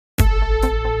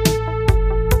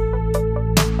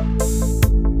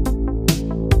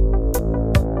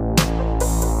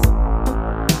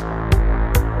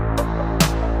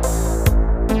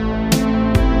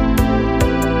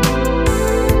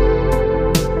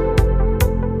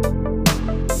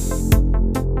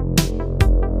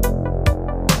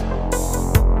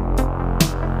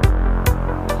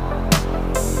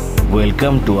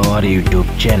welcome to our YouTube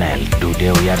channel.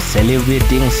 Today we are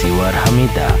celebrating Siwar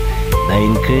Hmida, the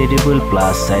incredible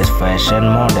plus-size fashion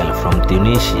model from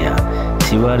Tunisia.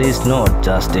 Siwar is not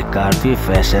just a curvy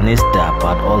fashionista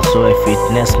but also a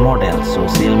fitness model,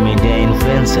 social media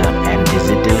influencer and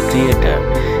digital creator.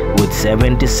 With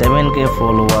 77k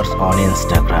followers on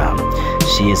Instagram,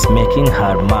 she is making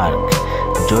her mark.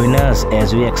 Join us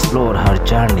as we explore her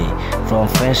journey from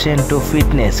fashion to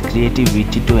fitness,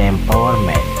 creativity to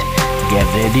empowerment. Get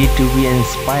ready to be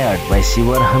inspired by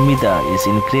Siwar Hmida's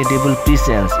incredible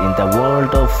presence in the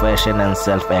world of fashion and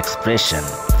self-expression.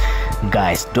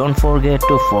 Guys, don't forget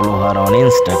to follow her on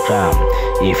Instagram.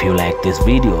 If you like this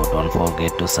video, don't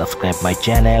forget to subscribe my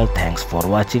channel. Thanks for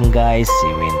watching guys. See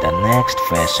you in the next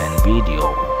fashion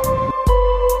video.